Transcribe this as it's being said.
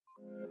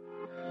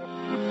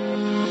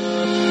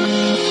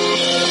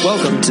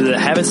Welcome to the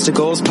Habits to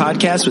Goals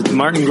podcast with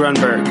Martin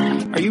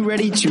Grunberg. Are you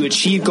ready to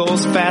achieve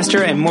goals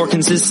faster and more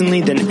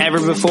consistently than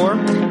ever before?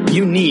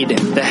 You need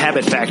the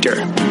Habit Factor.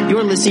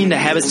 You're listening to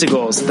Habits to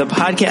Goals, the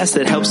podcast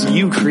that helps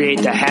you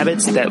create the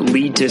habits that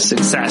lead to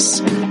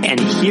success. And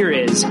here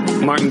is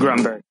Martin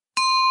Grunberg.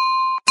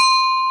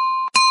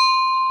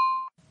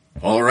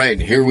 All right,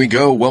 here we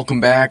go. Welcome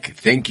back.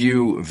 Thank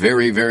you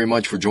very, very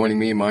much for joining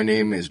me. My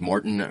name is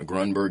Martin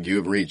Grunberg. You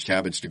have reached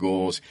Habits to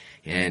Goals,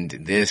 and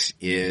this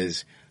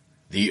is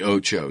the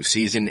Ocho,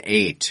 Season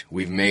 8.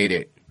 We've made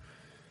it.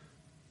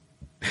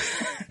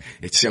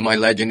 It's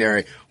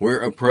semi-legendary. We're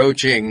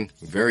approaching,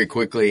 very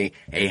quickly,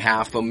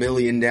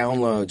 500,000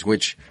 downloads,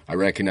 which I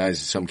recognize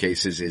in some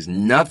cases is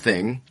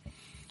nothing.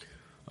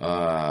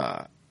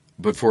 But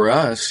for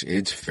us,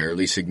 it's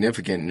fairly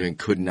significant, and it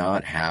could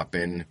not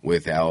happen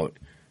without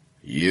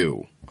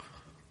you.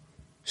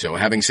 So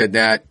having said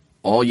that,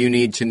 all you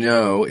need to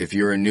know if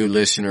you're a new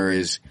listener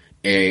is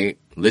A,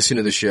 listen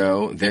to the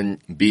show,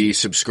 then B,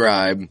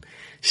 subscribe,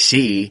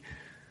 C,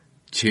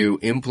 to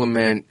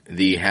implement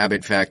the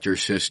Habit Factor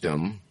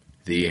system,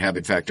 the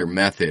Habit Factor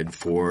method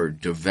for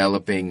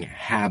developing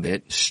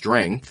habit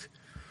strength.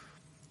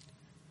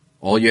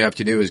 All you have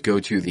to do is go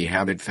to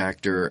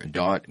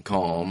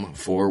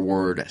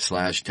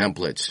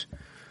thehabitfactor.com/templates.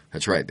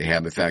 That's right,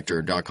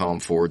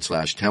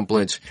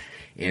 thehabitfactor.com/templates.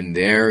 And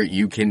there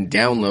you can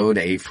download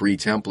a free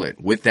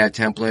template. With that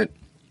template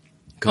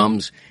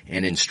comes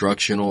an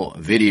instructional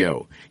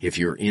video. If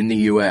you're in the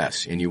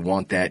U.S. and you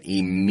want that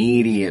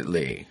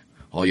immediately,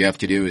 all you have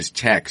to do is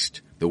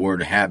text the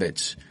word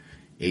habits,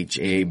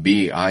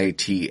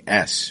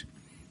 HABITS,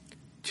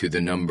 to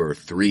the number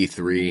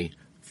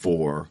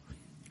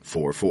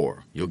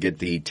 33444. You'll get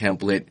the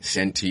template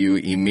sent to you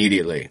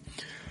immediately.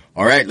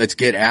 All right, let's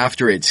get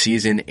after it.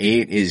 Season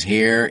 8 is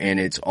here, and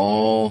it's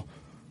all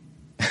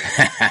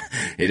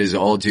it is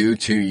all due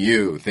to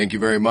you. Thank you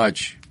very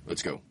much.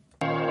 Let's go.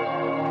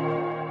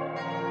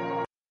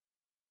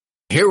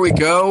 Here we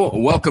go.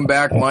 Welcome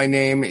back. My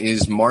name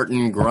is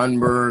Martin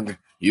Grunberg.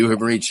 You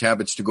have reached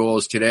Habits to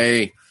Goals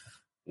today.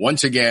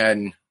 Once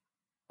again,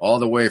 all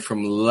the way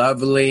from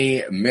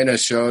lovely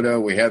Minnesota,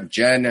 we have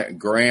Jen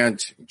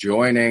Grant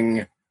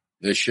joining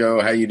the show.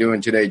 How you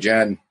doing today,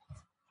 Jen?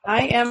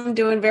 I am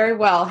doing very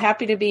well.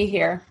 Happy to be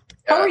here.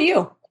 How are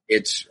you?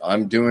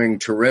 I'm doing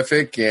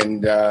terrific,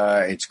 and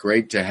it's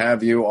great to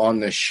have you on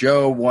the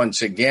show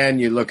once again.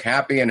 You look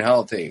happy and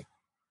healthy.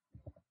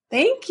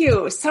 Thank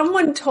you.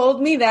 Someone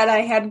told me that I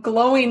had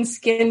glowing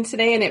skin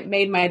today, and it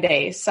made my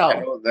day.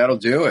 So that'll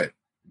do it.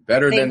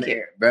 Better than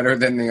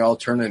the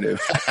alternative.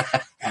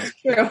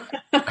 True.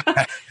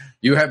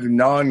 You have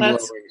non-glowing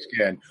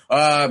skin.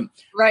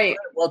 Right.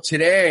 Well,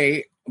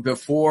 today,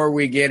 before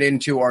we get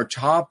into our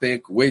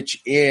topic,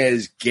 which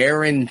is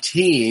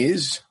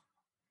guarantees,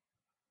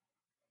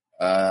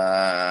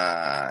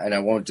 and I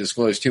won't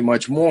disclose too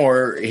much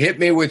more, hit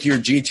me with your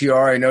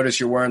GTR. I notice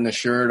you're wearing the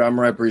shirt. I'm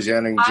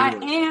representing. I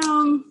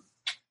am.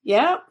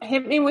 Yep.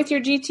 Hit me with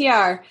your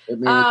GTR.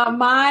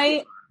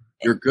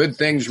 Your good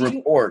things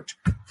report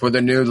for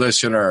the new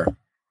listener.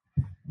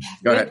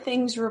 Go ahead. Good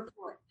things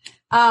report.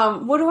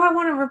 What do I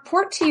want to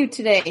report to you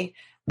today?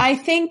 I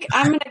think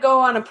I'm going to go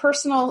on a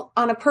personal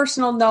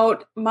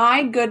note.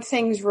 My good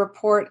things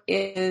report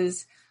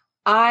is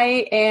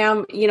I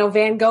am,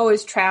 Van Gogh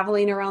is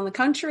traveling around the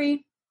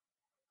country.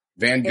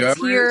 Van Gogh?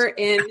 It's here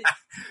in,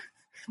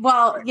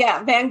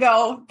 Van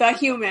Gogh, the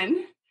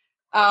human.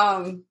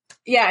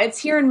 It's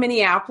here in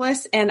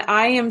Minneapolis, and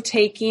I am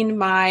taking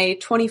my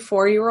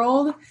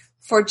 24-year-old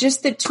for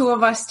just the two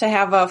of us to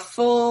have a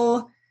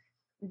full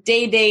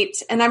day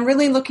date, and I'm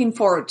really looking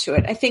forward to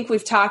it. I think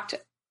we've talked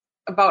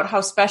about how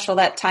special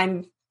that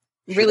time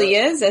really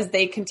is as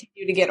they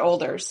continue to get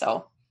older,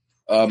 so.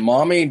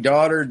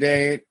 Mommy-daughter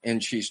date,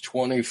 and she's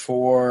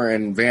 24,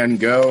 and Van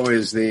Gogh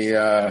is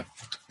the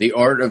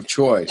art of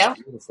choice. Yep.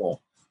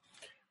 Beautiful.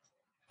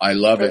 I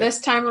love it. This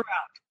time around.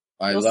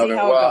 I love it.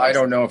 Well, I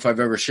don't know if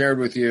I've ever shared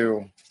with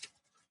you.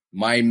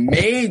 My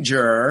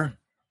major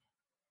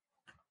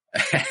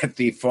at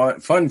the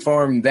fun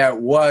farm that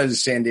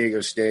was San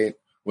Diego State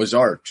was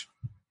art.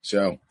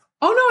 So.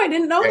 Oh, no, I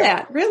didn't know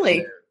that.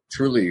 Really?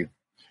 Truly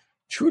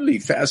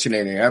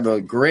fascinating. I have a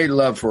great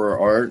love for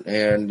art,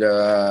 and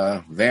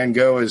Van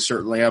Gogh is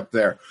certainly up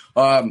there.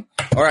 All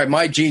right,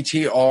 my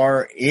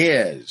GTR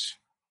is,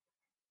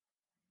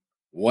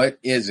 what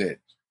is it?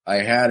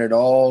 I had it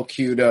all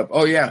queued up.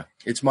 Oh, yeah,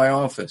 it's my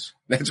office.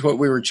 That's what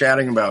we were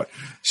chatting about.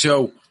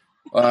 So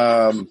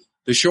the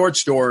short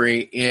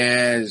story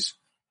is,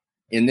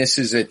 and this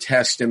is a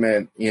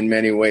testament in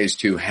many ways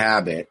to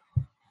habit.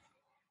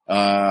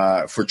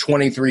 For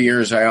 23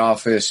 years, I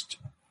officed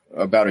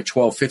about a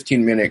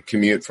 15 minute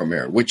commute from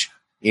here, which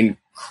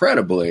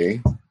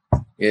incredibly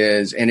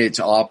is, and it's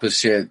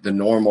opposite the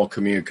normal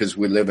commute because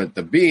we live at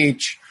the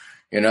beach.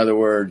 In other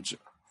words,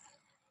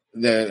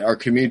 our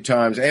commute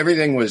times,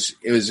 everything was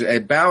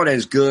about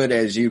as good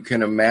as you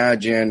can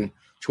imagine.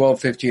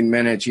 15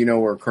 minutes,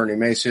 where Kearny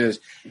Mesa is.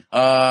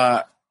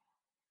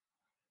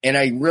 And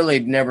I really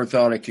never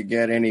thought it could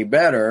get any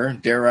better,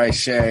 dare I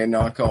say,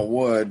 knock on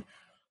wood.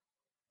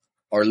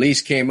 our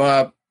lease came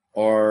up.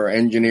 Our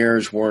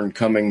engineers weren't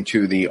coming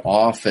to the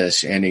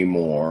office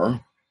anymore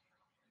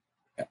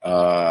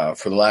for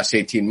the last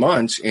 18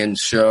 months. And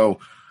so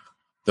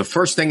the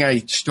first thing I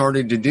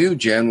started to do,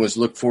 Jen, was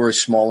look for a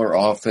smaller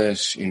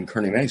office in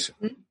Kearny Mesa,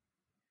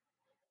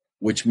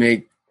 which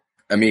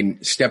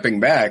stepping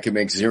back, it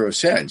makes zero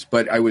sense.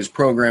 But I was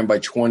programmed by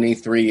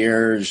 23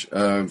 years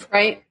of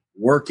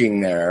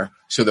working there.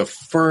 So the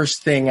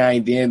first thing I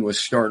did was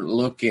start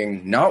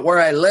looking, not where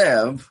I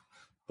live,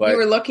 but you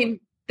were looking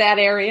that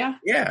area?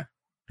 Yeah.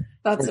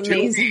 That's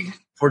amazing.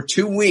 For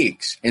 2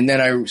 weeks. And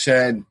then I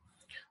said,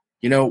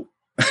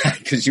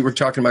 because you were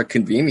talking about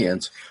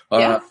convenience.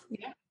 Yeah.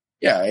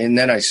 And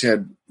then I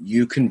said,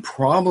 you can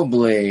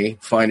probably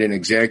find an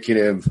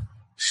executive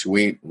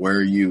suite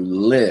where you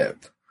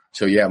live.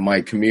 So yeah,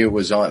 my commute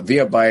was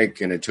via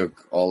bike and it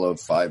took all of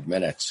 5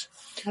 minutes.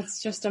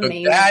 That's just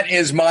amazing. But that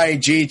is my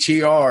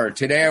GTR.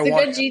 Today it's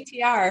a good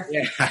GTR.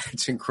 Yeah,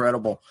 it's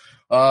incredible.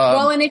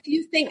 And if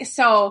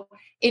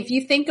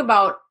you think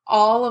about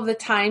all of the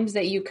times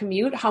that you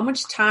commute, how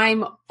much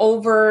time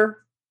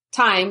over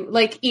time,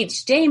 like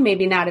each day,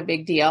 maybe not a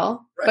big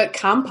deal, but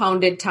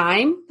compounded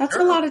time, that's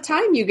a lot of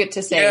time you get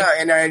to save. Yeah,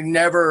 and I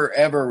never,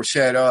 ever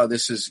said,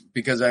 this is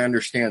because I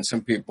understand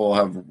some people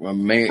have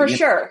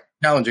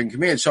challenging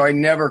commute. So I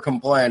never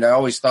complained. I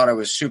always thought I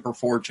was super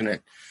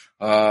fortunate.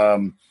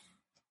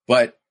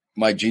 But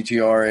my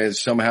GTR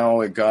is somehow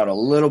it got a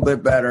little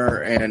bit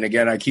better. And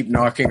again, I keep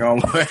knocking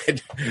on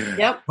wood,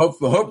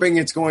 hoping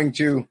it's going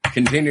to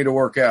continue to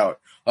work out.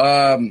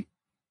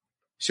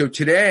 So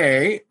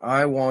today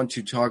I want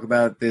to talk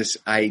about this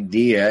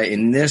idea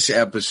in this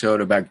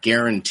episode about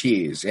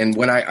guarantees. And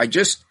when I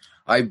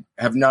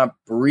have not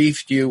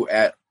briefed you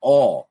at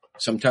all.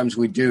 Sometimes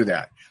we do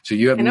that. So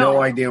you have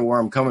no idea where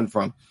I'm coming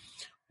from.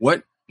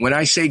 When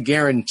I say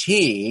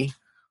guarantee,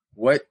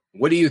 what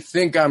do you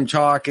think I'm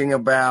talking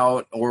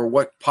about, or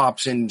what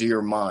pops into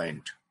your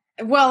mind?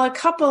 Well, a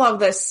couple of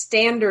the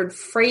standard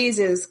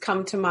phrases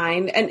come to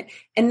mind, and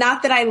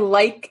not that I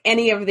like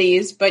any of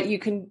these, but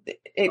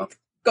it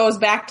goes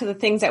back to the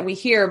things that we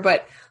hear,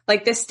 but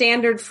like the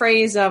standard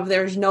phrase of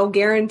there's no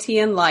guarantee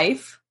in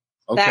life,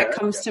 that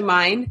comes to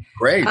mind.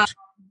 Great.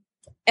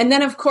 And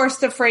then of course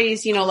the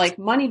phrase, like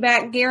money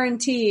back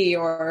guarantee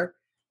or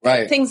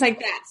things like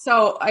that.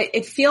 So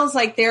it feels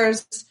like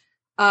there's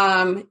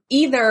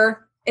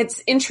either.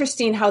 It's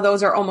interesting how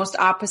those are almost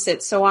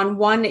opposite. So on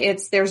one,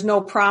 there's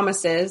no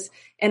promises,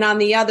 and on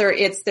the other,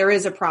 there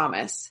is a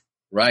promise.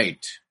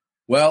 Right.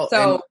 Well,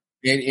 so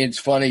it's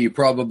funny. You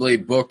probably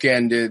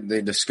bookended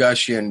the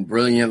discussion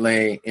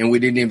brilliantly, and we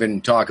didn't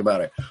even talk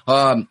about it.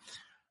 I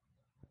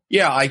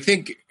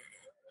think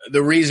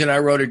the reason I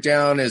wrote it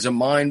down as a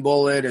mind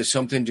bullet, as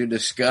something to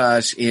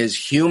discuss, is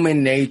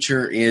human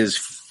nature is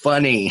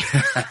funny.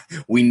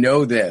 We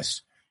know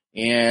this,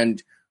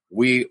 and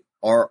we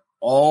are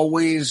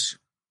always,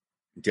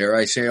 dare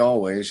I say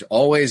always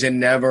and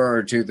never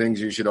are two things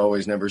you should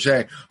always never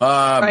say.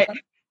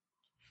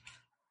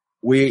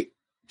 We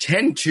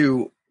tend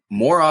to,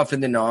 more often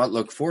than not,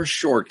 look for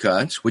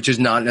shortcuts, which is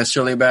not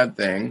necessarily a bad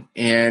thing,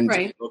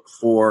 and look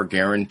for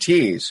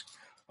guarantees.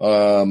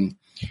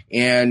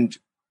 And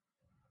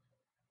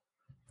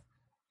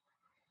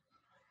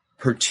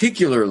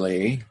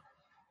particularly,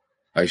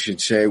 I should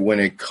say, when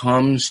it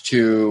comes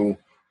to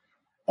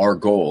our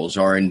goals,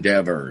 our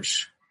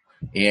endeavors.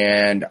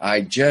 And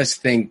I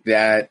just think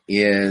that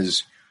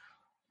is,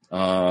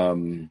 I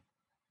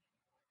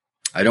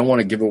don't want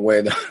to give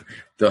away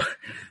the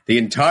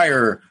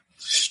entire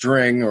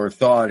string or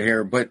thought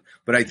here, but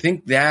I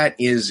think that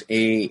is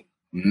a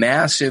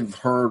massive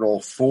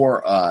hurdle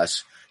for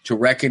us to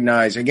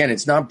recognize. Again,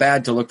 it's not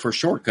bad to look for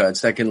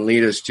shortcuts that can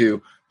lead us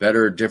to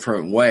better,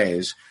 different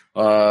ways.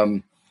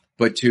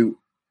 But to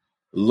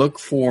look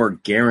for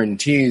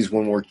guarantees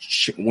when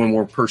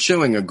we're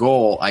pursuing a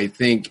goal, I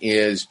think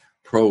is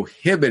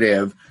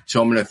prohibitive.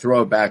 So I'm going to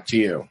throw it back to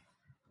you.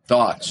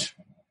 Thoughts?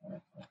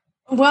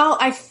 Well,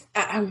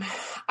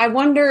 I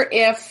wonder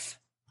if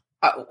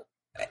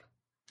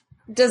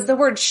does the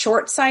word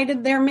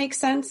short-sighted there make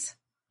sense?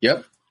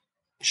 Yep.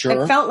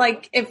 Sure. It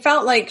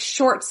felt like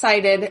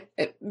short-sighted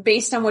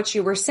based on what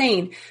you were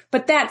saying.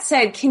 But that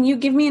said, can you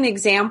give me an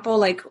example?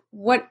 Like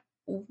what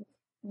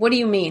do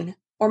you mean?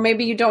 Or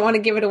maybe you don't want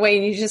to give it away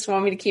and you just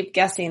want me to keep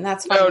guessing.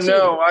 That's fine.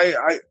 No.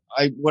 I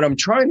what I'm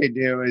trying to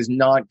do is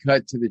not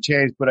cut to the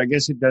chase, but I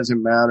guess it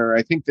doesn't matter.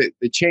 I think that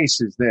the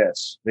chase is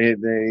this.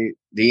 The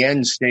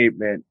end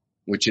statement,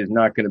 which is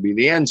not going to be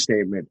the end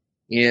statement,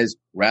 is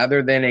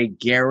rather than a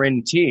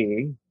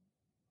guarantee.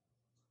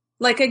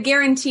 Like a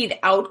guaranteed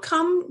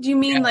outcome? Do you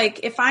mean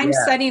like if I'm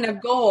setting a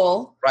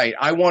goal? Right.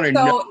 I want to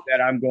know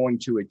that I'm going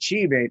to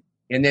achieve it,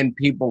 and then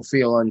people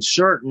feel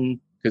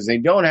uncertain because they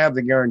don't have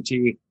the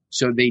guarantee,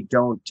 so they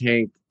don't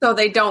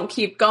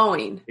keep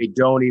going. They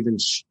don't even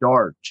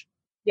start.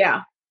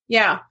 Yeah.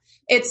 Yeah.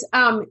 It's,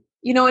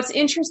 it's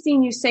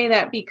interesting you say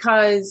that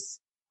because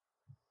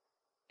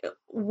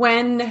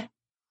when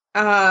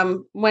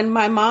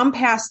my mom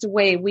passed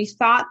away, we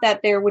thought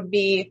that there would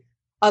be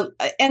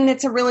and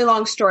it's a really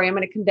long story. I'm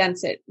going to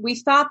condense it. We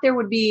thought there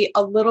would be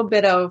a little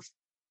bit of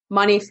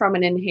money from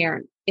an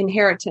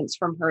inheritance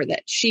from her,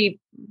 that she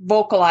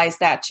vocalized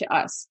that to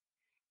us.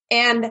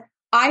 And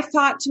I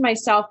thought to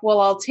myself,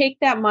 well, I'll take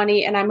that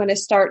money and I'm going to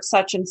start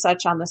such and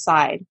such on the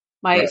side,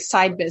 my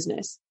side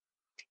business.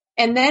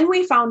 And then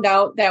we found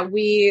out that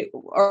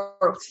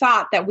or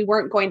thought that we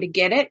weren't going to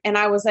get it. And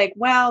I was like,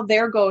 well,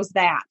 there goes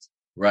that.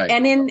 Right.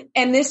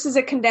 And this is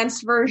a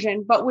condensed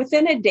version, but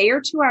within a day or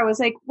two, I was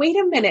like, wait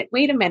a minute.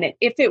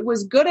 If it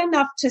was good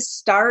enough to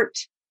start,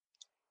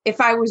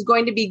 if I was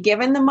going to be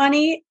given the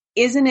money,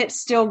 isn't it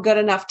still good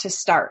enough to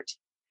start?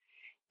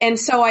 And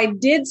so I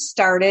did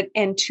start it.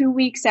 And 2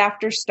 weeks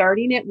after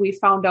starting it, we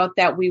found out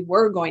that we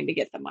were going to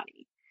get the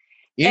money.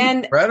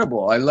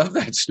 Incredible. I love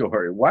that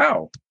story.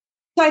 Wow.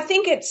 So I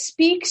think it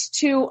speaks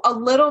to a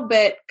little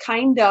bit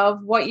kind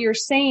of what you're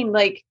saying.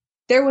 Like,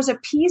 there was a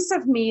piece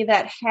of me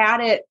that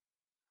had it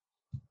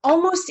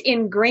almost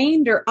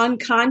ingrained or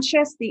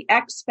unconscious, the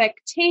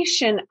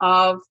expectation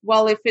of,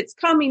 well, if it's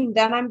coming,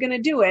 then I'm going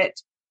to do it.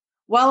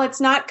 Well,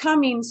 it's not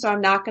coming, so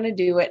I'm not going to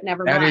do it.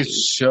 Never mind. That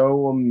is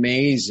so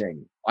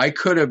amazing. I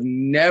could have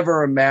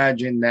never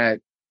imagined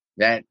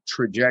that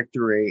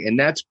trajectory. And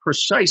that's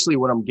precisely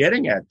what I'm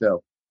getting at,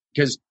 though,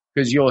 because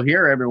you'll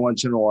hear every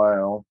once in a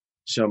while,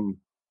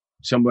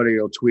 somebody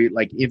will tweet,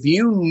 like, if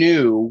you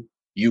knew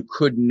you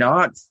could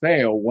not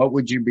fail, what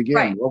would you begin?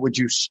 Right. What would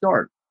you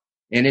start?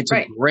 And it's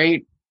a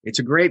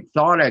great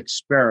thought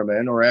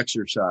experiment or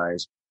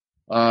exercise.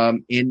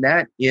 And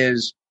that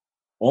is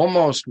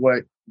almost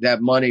what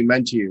that money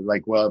meant to you.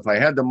 Like, well, if I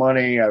had the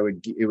money, it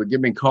would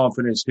give me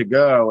confidence to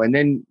go. And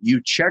then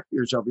you check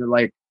yourself. You're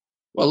like,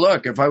 well,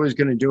 look, if I was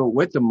going to do it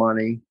with the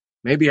money,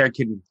 maybe I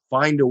can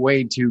find a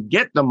way to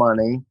get the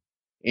money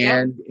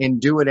and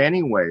do it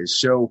anyways.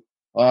 So,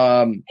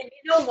 and you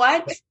know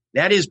what?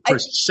 That is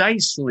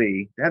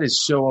that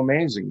is so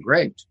amazing.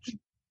 Great.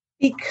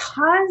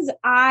 Because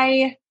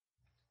I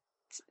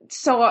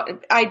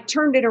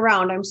turned it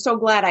around. I'm so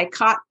glad I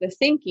caught the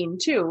thinking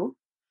too.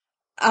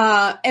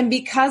 And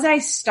because I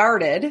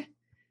started,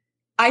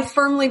 I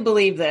firmly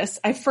believe this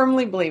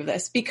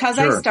because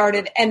I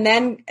started and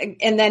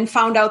then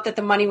found out that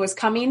the money was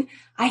coming.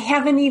 I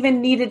haven't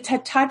even needed to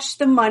touch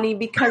the money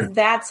because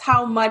that's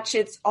how much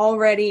it's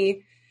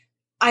already.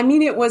 I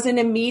mean, it was an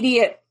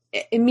immediate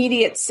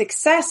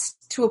success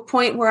to a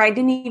point where I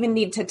didn't even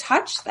need to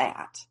touch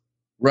that.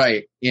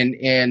 Right.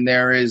 And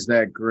there is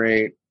that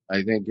great,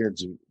 I think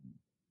it's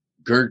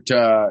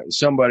Goethe,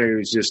 somebody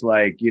who's just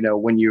like,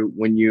 when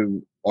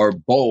you are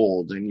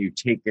bold and you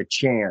take a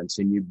chance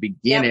and you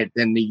begin it,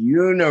 then the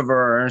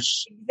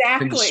universe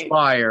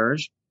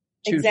conspires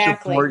to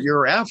support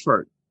your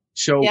effort.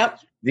 So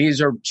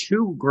these are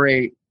two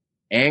great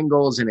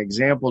angles and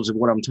examples of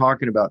what I'm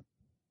talking about.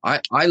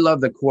 I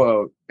love the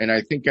quote, and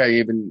I think I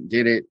even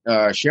did it,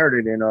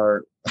 shared it in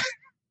our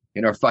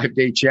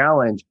 5-day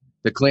challenge.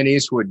 The Clint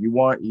Eastwood, you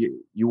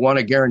want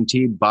a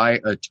guarantee, buy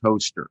a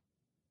toaster.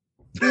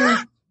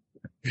 And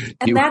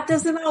that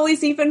doesn't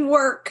always even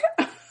work.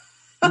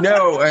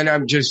 No, and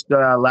I'm just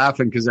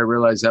laughing because I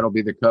realize that'll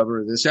be the cover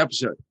of this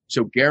episode.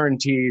 So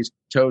guarantees,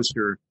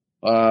 toaster.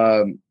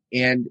 And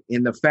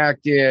the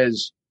fact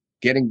is,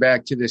 getting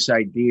back to this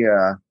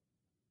idea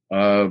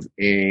of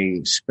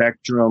a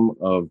spectrum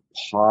of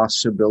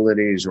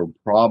possibilities or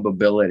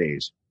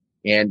probabilities.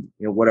 And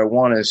what I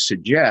want to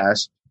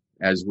suggest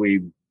as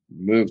we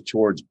move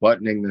towards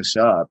buttoning this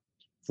up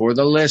for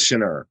the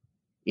listener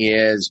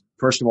is,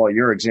 first of all,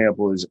 your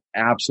example is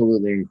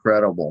absolutely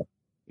incredible.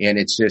 And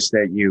it's just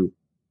that you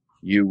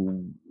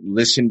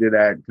listen to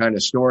that kind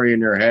of story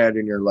in your head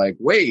and you're like,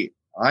 wait,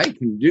 I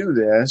can do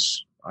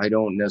this. I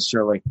don't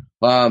necessarily,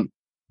 but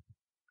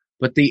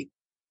the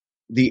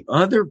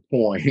other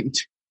point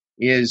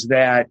is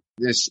that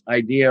this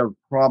idea of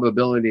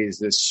probabilities,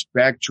 this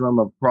spectrum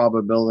of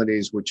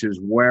probabilities, which is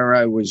where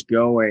I was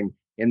going.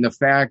 And the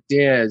fact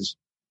is,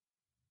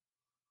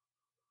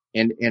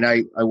 and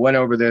I went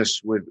over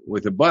this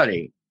with a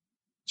buddy.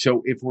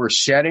 So if we're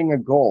setting a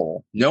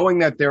goal, knowing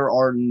that there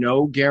are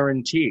no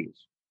guarantees,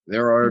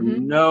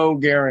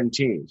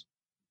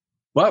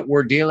 but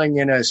we're dealing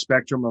in a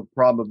spectrum of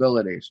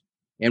probabilities.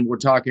 And we're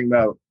talking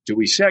about, do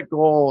we set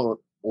goals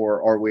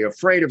or are we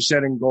afraid of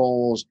setting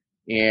goals?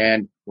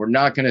 And we're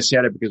not going to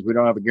set it because we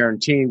don't have a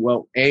guarantee.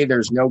 Well,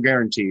 there's no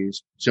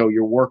guarantees. So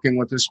you're working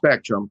with the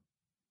spectrum.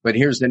 But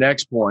here's the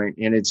next point,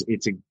 and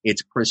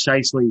it's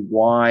precisely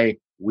why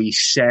we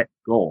set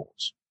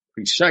goals.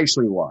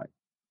 Precisely why.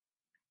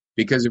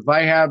 Because if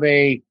I have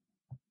a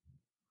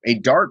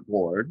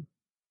dartboard,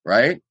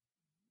 right?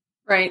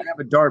 Right. I have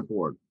a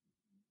dartboard.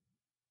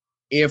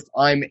 If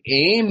I'm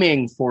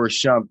aiming for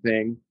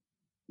something,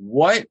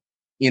 what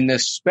in the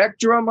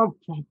spectrum of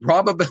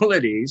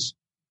probabilities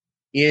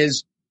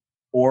is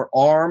or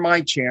are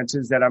my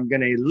chances that I'm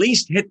going to at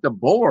least hit the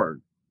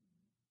board?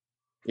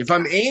 If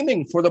I'm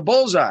aiming for the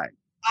bullseye,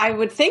 I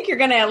would think you're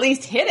going to at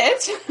least hit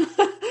it.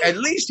 At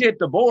least hit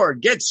the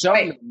board, get some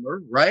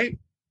number, right?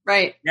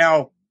 Right.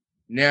 Now,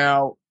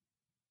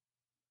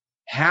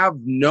 have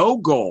no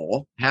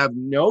goal, have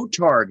no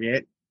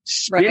target,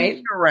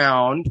 spin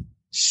around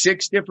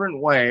 6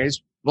 different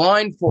ways,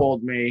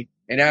 blindfold me,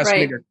 and ask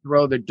me to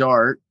throw the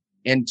dart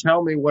and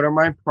tell me what are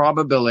my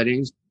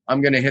probabilities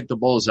I'm going to hit the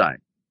bullseye.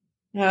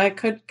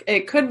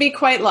 It could be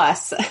quite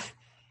less.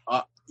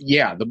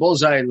 Yeah, the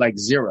bullseye like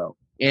 0.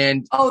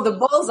 And the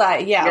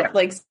bullseye,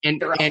 like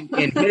 0. and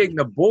hitting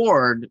the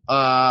board,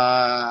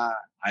 I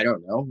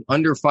don't know,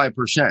 under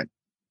 5%.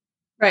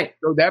 Right.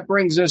 So that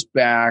brings us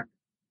back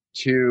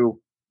to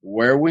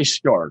where we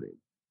started,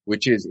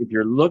 which is if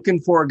you're looking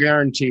for a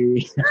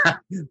guarantee,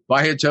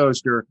 buy a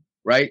toaster,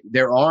 right?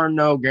 There are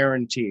no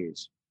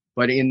guarantees.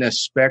 But in the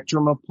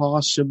spectrum of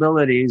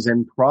possibilities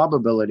and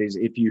probabilities,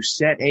 if you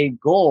set a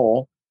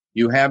goal,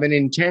 you have an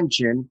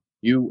intention,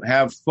 you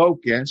have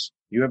focus,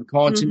 you have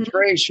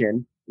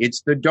concentration,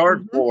 it's the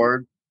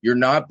dartboard, you're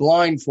not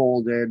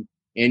blindfolded,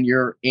 and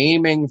you're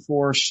aiming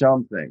for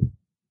something.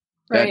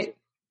 Right.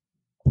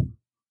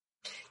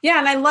 Yeah,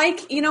 and I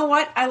like, you know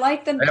what? I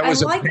like the...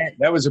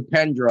 That was a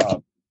pen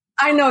drop.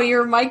 I know,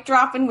 you're mic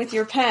dropping with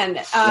your pen.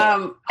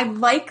 I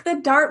like the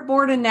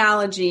dartboard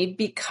analogy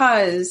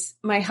because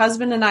my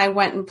husband and I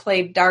went and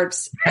played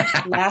darts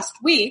last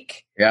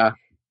week. Yeah.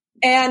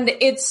 And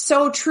it's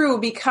so true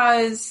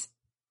because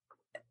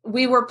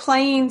we were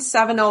playing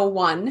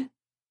 701.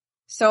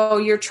 So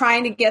you're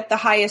trying to get the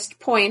highest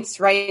points,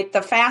 right?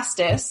 The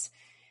fastest.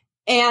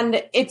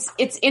 And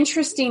it's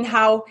interesting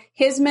how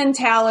his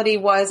mentality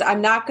was,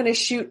 I'm not going to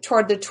shoot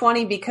toward the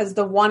 20 because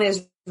the 1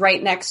 is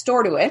right next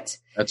door to it.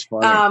 That's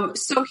funny.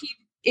 So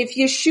if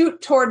you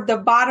shoot toward the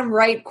bottom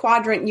right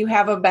quadrant, you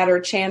have a better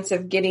chance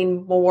of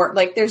getting more,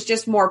 like there's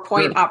just more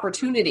point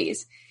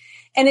opportunities.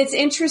 And it's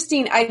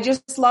interesting. I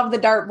just love the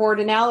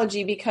dartboard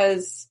analogy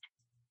because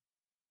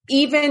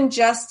even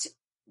just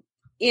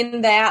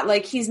in that,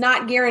 like he's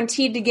not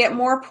guaranteed to get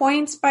more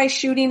points by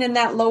shooting in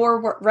that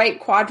lower right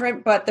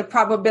quadrant, but the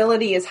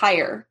probability is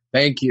higher.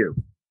 Thank you.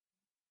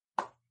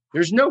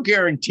 There's no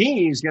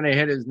guarantee he's going to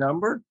hit his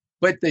number,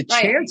 but the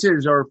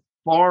chances are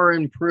far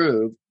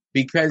improved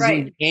because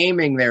he's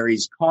aiming there.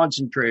 He's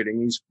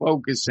concentrating. He's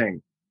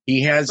focusing.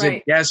 He has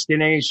a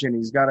destination.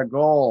 He's got a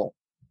goal.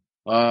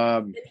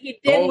 He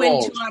did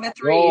win 2 out of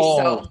 3.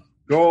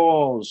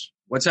 Goals.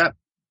 What's that?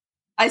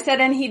 I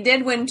said, and he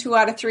did win 2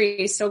 out of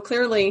 3. So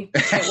clearly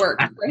it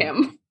worked for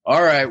him.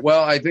 All right.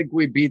 Well, I think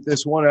we beat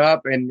this one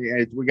up and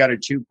we got a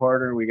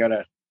 2-parter. We got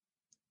to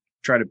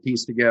try to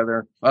piece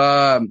together.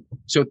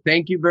 So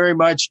thank you very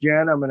much,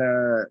 Jen. I'm going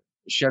to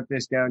shut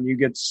this down. You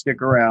get to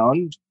stick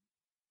around.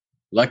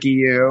 Lucky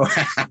you.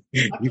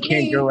 You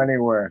can't go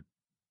anywhere.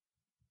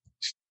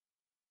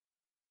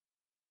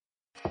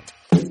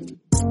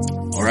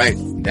 All right.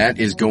 That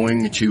is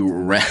going to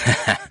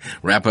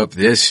wrap up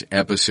this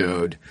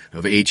episode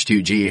of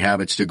H2G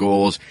Habits to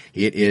Goals.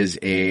 It is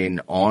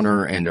an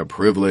honor and a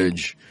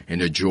privilege and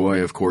a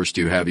joy, of course,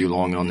 to have you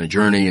along on the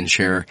journey and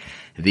share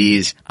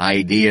these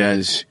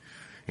ideas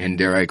and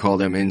dare I call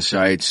them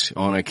insights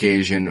on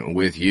occasion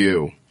with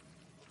you.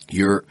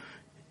 Your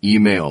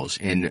emails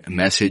and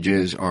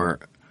messages are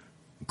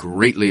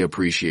greatly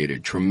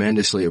appreciated,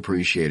 tremendously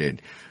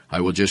appreciated.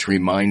 I will just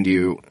remind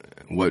you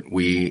what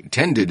we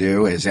tend to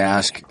do is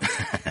ask,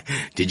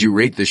 did you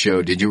rate the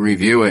show? Did you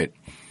review it?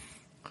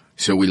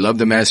 So we love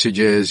the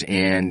messages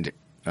and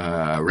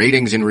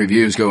ratings and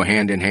reviews go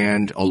hand in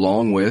hand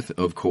along with,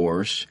 of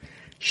course,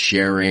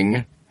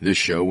 sharing the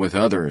show with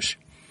others.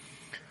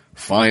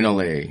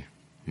 Finally,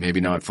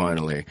 maybe not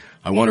finally,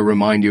 I want to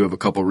remind you of a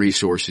couple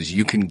resources.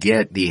 You can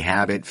get the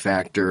Habit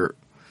Factor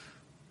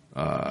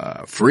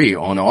free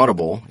on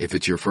Audible if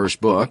it's your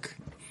first book.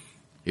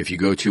 If you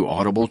go to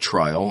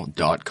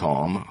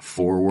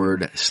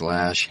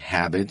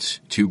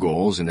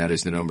audibletrial.com/habits2goals, and that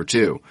is the number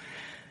 2.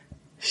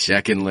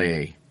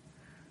 Secondly,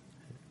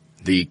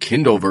 the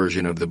Kindle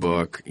version of the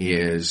book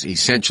is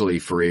essentially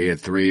free at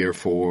 $3 or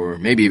 $4,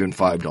 maybe even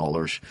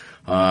 $5.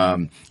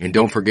 And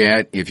don't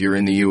forget, if you're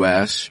in the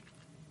U.S.,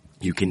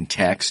 you can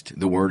text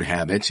the word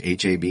habits,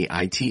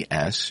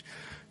 HABITS,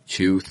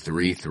 to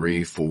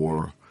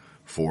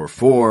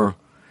 33444.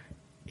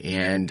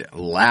 And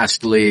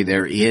lastly,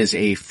 there is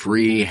a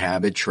free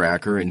habit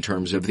tracker in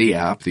terms of the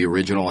app, the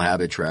original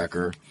habit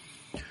tracker.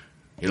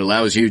 It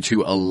allows you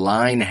to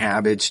align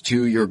habits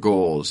to your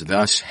goals,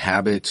 thus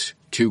habits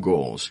to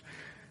goals.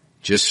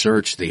 Just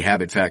search the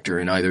Habit Factor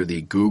in either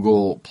the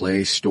Google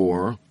Play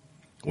Store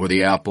or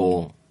the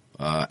Apple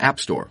App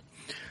Store.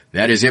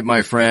 That is it,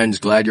 my friends.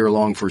 Glad you're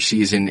along for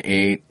Season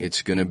 8.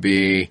 It's going to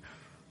be,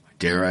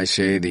 dare I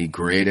say, the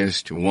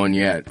greatest one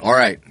yet. All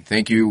right.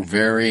 Thank you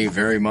very,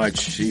 very much.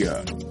 See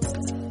ya.